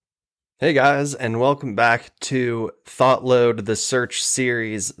Hey guys, and welcome back to ThoughtLoad, the search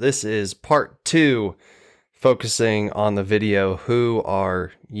series. This is part 2, focusing on the video, Who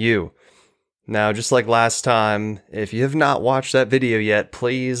Are You? Now, just like last time, if you have not watched that video yet,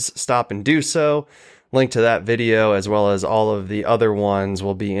 please stop and do so. Link to that video as well as all of the other ones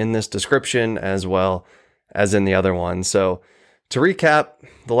will be in this description as well as in the other ones. So to recap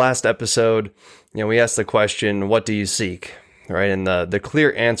the last episode, we asked the question, what do you seek? Right? And the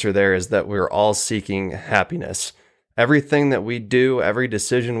clear answer there is that we're all seeking happiness. Everything that we do, every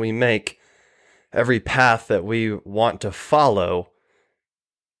decision we make, every path that we want to follow,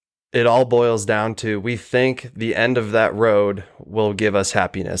 it all boils down to we think the end of that road will give us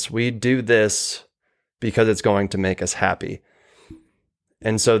happiness. We do this because it's going to make us happy.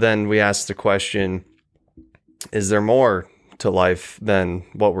 And so then we ask the question, is there more to life than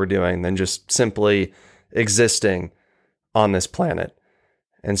what we're doing, than just simply existing on this planet?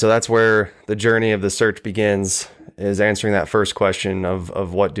 And so that's where the journey of the search begins, is answering that first question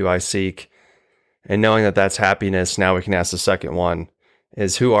of what do I seek? And knowing that that's happiness, now we can ask the second one,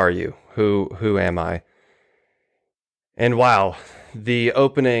 is who are you? Who am I? And wow, the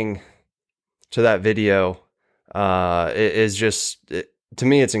opening to that video is just, to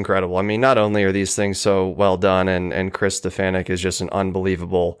me, it's incredible. I mean, not only are these things so well done, and Chris Stefanik is just an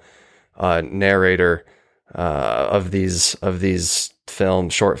unbelievable narrator of these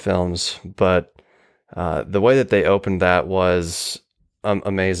short films, but the way that they opened that was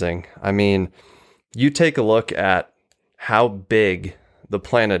amazing. I mean, you take a look at how big the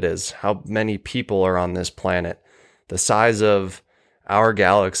planet is, how many people are on this planet, the size of our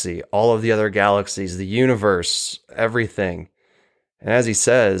galaxy, all of the other galaxies, the universe, everything. And as he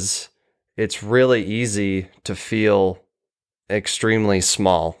says, it's really easy to feel extremely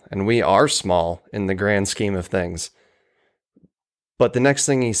small, and we are small in the grand scheme of things. But the next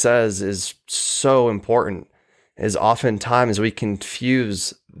thing he says is so important, is oftentimes we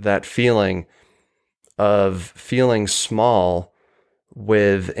confuse that feeling of feeling small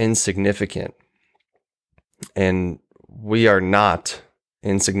with insignificant. And we are not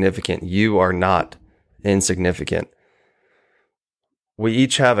insignificant. You are not insignificant. We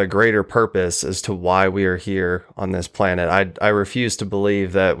each have a greater purpose as to why we are here on this planet. I refuse to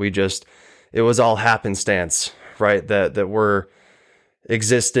believe that it was all happenstance, right? That we're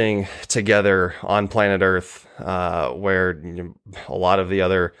existing together on planet Earth, where a lot of the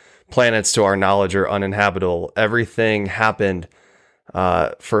other planets to our knowledge are uninhabitable. Everything happened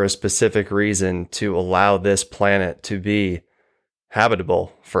for a specific reason, to allow this planet to be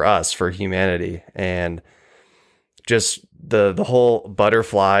habitable for us, for humanity. And just the whole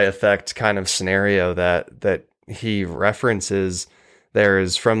butterfly effect kind of scenario that he references there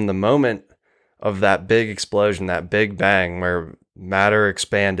is from the moment of that big explosion, that big bang where matter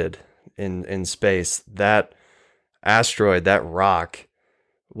expanded in space. That asteroid, that rock,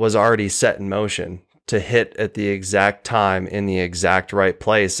 was already set in motion to hit at the exact time in the exact right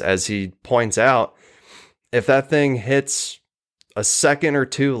place. As he points out, if that thing hits a second or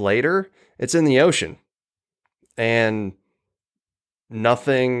two later, it's in the ocean. And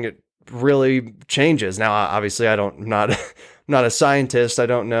nothing really changes. Now, obviously, I'm not a scientist. I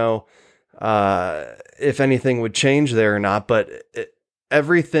don't know if anything would change there or not. But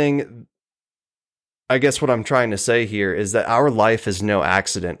everything, I guess what I'm trying to say here is that our life is no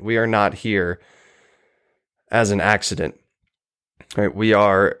accident. We are not here as an accident. Right? We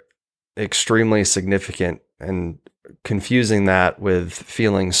are extremely significant, and confusing that with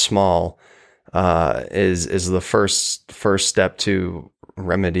feeling small is the first step to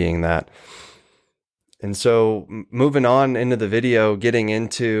remedying that. And so moving on into the video, getting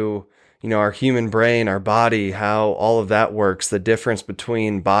into, our human brain, our body, how all of that works, the difference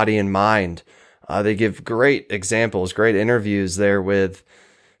between body and mind. They give great examples, great interviews there with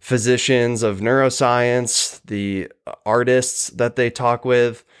physicians of neuroscience, the artists that they talk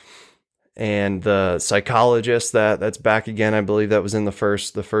with, and the psychologist that's back again. I believe that was in the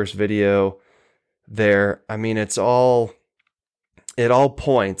first video there. I mean, it all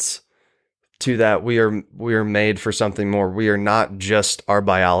points to that we are made for something more. We are not just our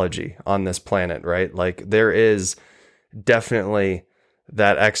biology on this planet, right? Like, there is definitely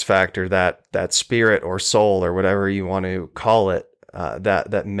that X factor, that spirit or soul or whatever you want to call it,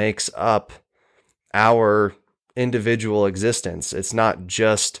 that makes up our individual existence. It's not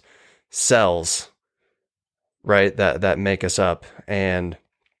just cells, right? That make us up. And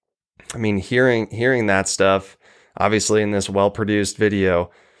I mean, hearing that stuff, obviously in this well-produced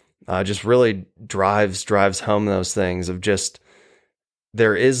video, just really drives home those things of just,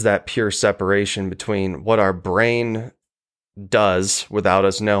 there is that pure separation between what our brain does without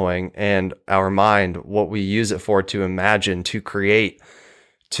us knowing, and our mind, what we use it for, to imagine, to create,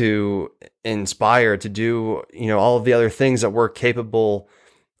 to inspire, to do, all of the other things that we're capable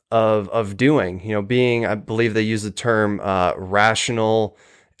of doing, being, I believe they use the term rational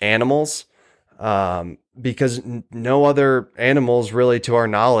animals, because no other animals really, to our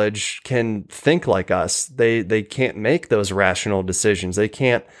knowledge, can think like us. They can't make those rational decisions. They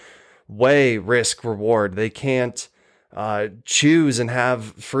can't weigh risk reward. They can't choose and have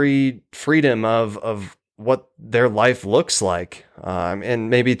freedom of what their life looks like. And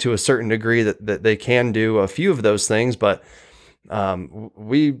maybe to a certain degree that they can do a few of those things, but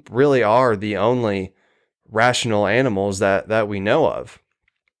we really are the only rational animals that we know of.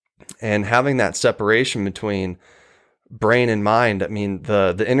 And having that separation between brain and mind, I mean,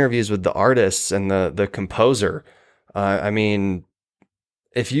 the interviews with the artists and the composer, I mean,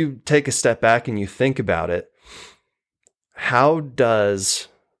 if you take a step back and you think about it, how does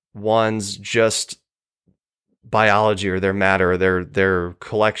one's just biology, or their matter, or their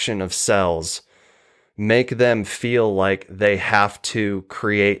collection of cells, make them feel like they have to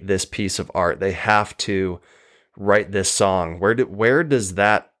create this piece of art? They have to write this song. Where does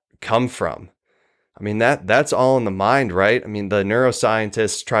that come from? I mean, that's all in the mind, right? I mean, the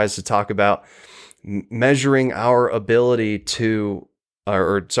neuroscientist tries to talk about measuring our ability to,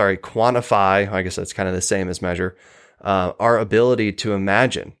 quantify. I guess that's kind of the same as measure, our ability to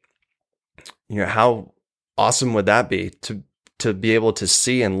imagine. How awesome would that be to be able to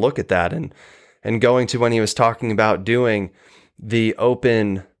see and look at that, and going to when he was talking about doing the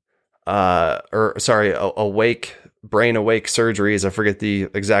open, awake, brain awake surgeries. I forget the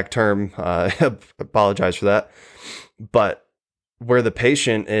exact term. Apologize for that. But where the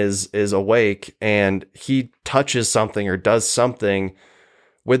patient is awake and he touches something or does something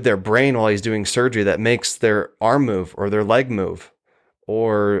with their brain while he's doing surgery that makes their arm move or their leg move,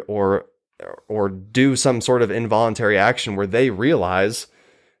 or do some sort of involuntary action where they realize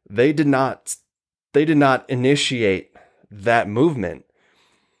they did not initiate that movement,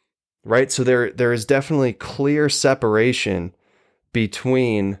 right? So there is definitely clear separation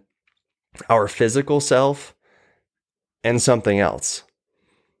between our physical self and something else.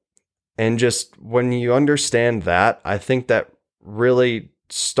 And just when you understand that, I think that really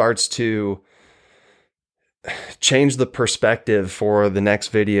starts to change the perspective for the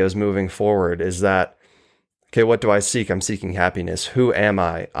next videos moving forward. Is that, okay, what do I seek? I'm seeking happiness. Who am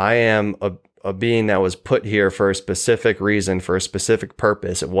I? I am a being that was put here for a specific reason, for a specific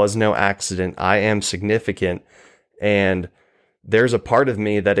purpose. It was no accident. I am significant. And there's a part of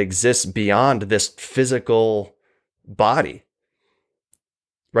me that exists beyond this physical body,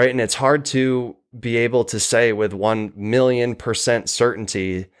 right? And it's hard to be able to say with 1,000,000%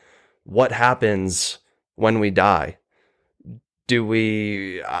 certainty what happens when we die.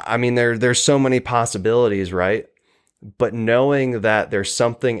 There's so many possibilities, right? But knowing that there's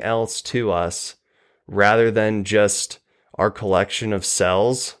something else to us rather than just our collection of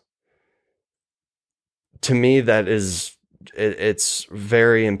cells, to me, it's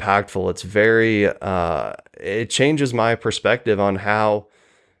very impactful. It's very, it changes my perspective on how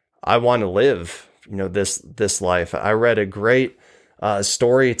I want to live, this life. I read a great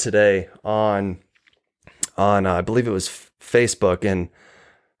story today on I believe it was Facebook, and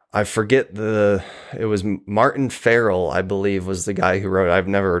I forget it was Martin Farrell, I believe, was the guy who wrote it. I've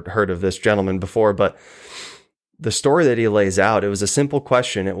never heard of this gentleman before, but the story that he lays out, it was a simple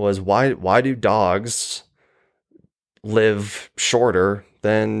question. It was, why do dogs live shorter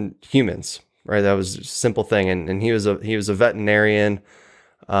than humans? Right? That was a simple thing. And he was a veterinarian.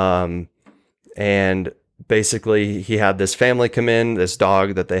 And basically he had this family come in, this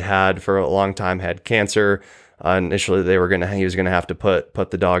dog that they had for a long time had cancer. Initially he was going to have to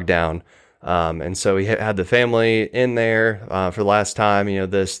put the dog down. And so he had the family in there, for the last time.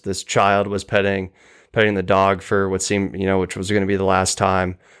 This child was petting the dog for what seemed, which was going to be the last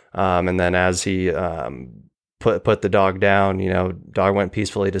time. And then as he, put the dog down, dog went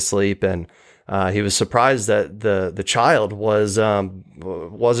peacefully to sleep. And, he was surprised that the child wasn't,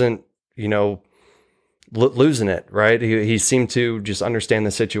 losing it, right? He seemed to just understand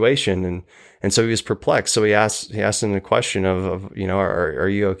the situation. And so he was perplexed. So he asked him the question of are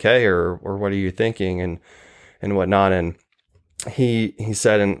you okay? Or what are you thinking? And whatnot. And he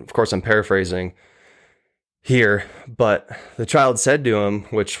said, and of course I'm paraphrasing here, but the child said to him,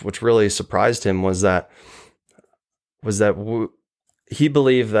 which really surprised him, was that he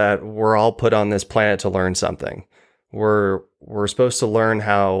believed that we're all put on this planet to learn something. We're supposed to learn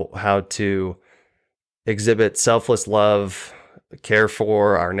how to exhibit selfless love, care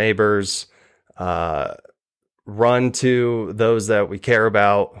for our neighbors, run to those that we care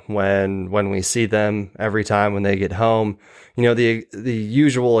about when we see them every time when they get home. The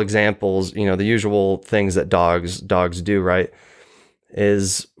usual examples, the usual things that dogs do, right?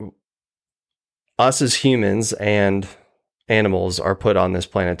 Is us as humans and animals are put on this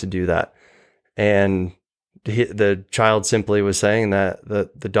planet to do that. And the child simply was saying that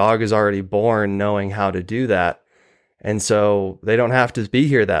the dog is already born knowing how to do that. And so they don't have to be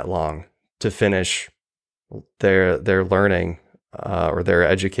here that long to finish their learning or their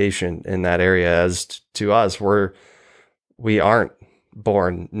education in that area. As to us, we aren't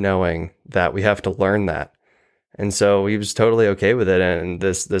born knowing that. We have to learn that. And so he was totally okay with it. And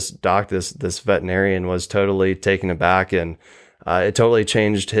this veterinarian was totally taken aback, and it totally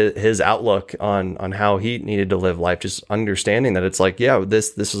changed his outlook on how he needed to live life. Just understanding that it's like, yeah,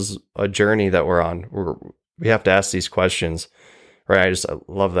 this is a journey that we're on. We have to ask these questions, right? I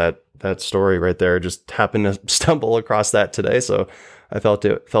love that story right there. Just happened to stumble across that today, so I felt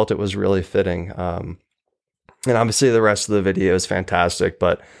it was really fitting. And obviously the rest of the video is fantastic,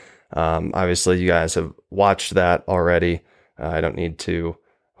 but obviously you guys have watched that already. I don't need to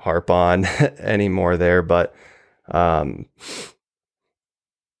harp on anymore there, but to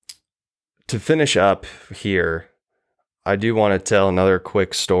finish up here, I do want to tell another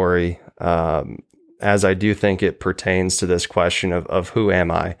quick story, as I do think it pertains to this question of who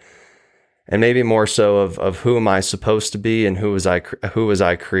am I, and maybe more so of who am I supposed to be, and who was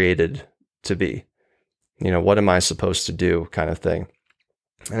I created to be. What am I supposed to do, kind of thing.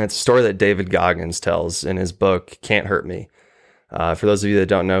 And it's a story that David Goggins tells in his book, Can't Hurt Me. For those of you that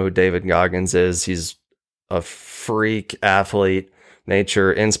don't know who David Goggins is, he's a freak athlete,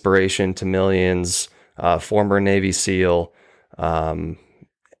 nature inspiration to millions, former Navy SEAL.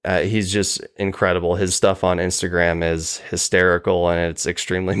 He's just incredible. His stuff on Instagram is hysterical, and it's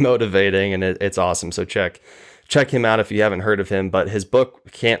extremely motivating, and it's awesome. So check him out if you haven't heard of him. But his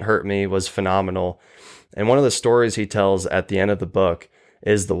book, Can't Hurt Me, was phenomenal. And one of the stories he tells at the end of the book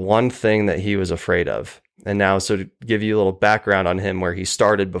is the one thing that he was afraid of. And now, so to give you a little background on him, where he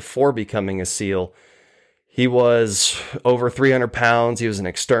started before becoming a SEAL, he was over 300 pounds. He was an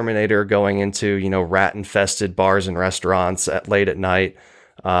exterminator going into, rat-infested bars and restaurants late at night,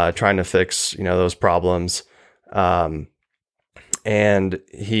 trying to fix, those problems. And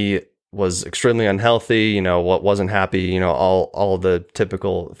he was extremely unhealthy, what wasn't happy, all the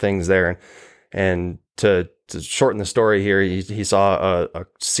typical things there. And to shorten the story here, he saw a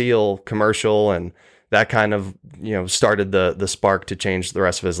SEAL commercial, and that kind of, started the spark to change the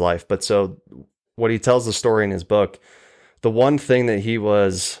rest of his life. But so what he tells the story in his book, the one thing that he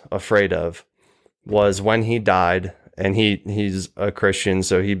was afraid of was when he died, and he's a Christian,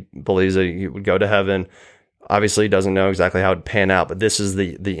 so he believes that he would go to heaven. Obviously, he doesn't know exactly how it would pan out, but this is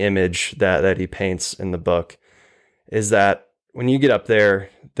the image that he paints in the book, is that when you get up there,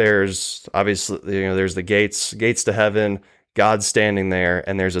 there's obviously, there's the gates to heaven, God's standing there,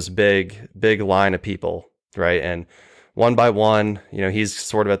 and there's this big line of people, right? And one by one, he's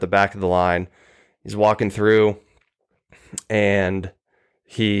sort of at the back of the line. He's walking through, and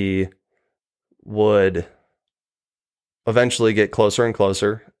he would eventually get closer and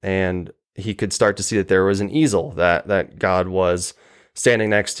closer, and he could start to see that there was an easel that God was standing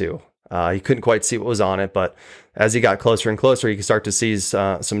next to. He couldn't quite see what was on it, but as he got closer and closer, he could start to see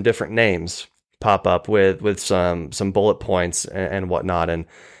some different names pop up with some bullet points and whatnot.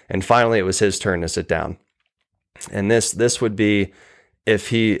 And finally, it was his turn to sit down. And this would be if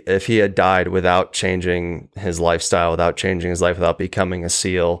he had died without changing his lifestyle, without changing his life, without becoming a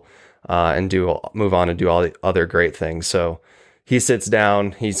SEAL, and move on and do all the other great things. So he sits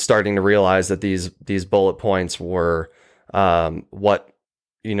down. He's starting to realize that these bullet points were what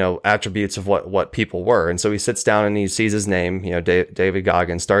attributes of what people were. And so he sits down and he sees his name, David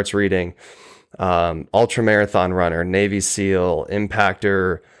Goggins, starts reading, ultra marathon runner, Navy SEAL,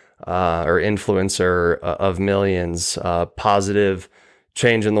 impactor, or influencer of millions, positive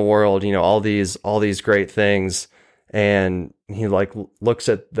change in the world, all these great things. And he looks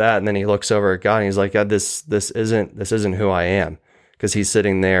at that, and then he looks over at God, and he's like, God, this isn't who I am. Cause he's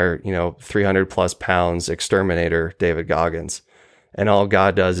sitting there, 300 plus pounds exterminator, David Goggins. And all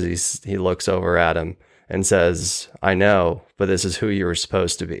God does is he looks over at him and says, I know, but this is who you were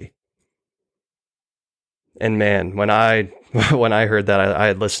supposed to be. And man, when I heard that, I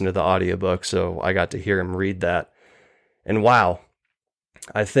had listened to the audiobook, so I got to hear him read that. And wow,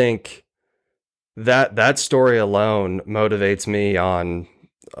 I think that story alone motivates me on,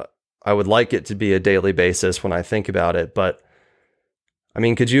 I would like it to be a daily basis when I think about it. But I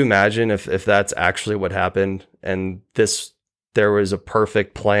mean, could you imagine if that's actually what happened, and there was a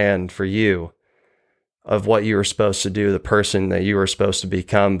perfect plan for you? of what you were supposed to do, the person that you were supposed to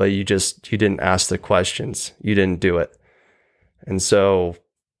become, but you didn't ask the questions. You didn't do it. And so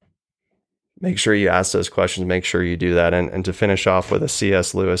make sure you ask those questions, make sure you do that. And to finish off with a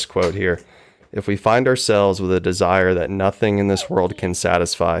C.S. Lewis quote here, if we find ourselves with a desire that nothing in this world can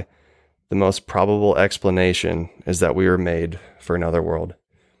satisfy, the most probable explanation is that we were made for another world.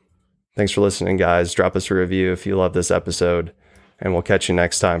 Thanks for listening, guys. Drop us a review if you love this episode, and we'll catch you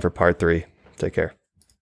next time for part 3. Take care.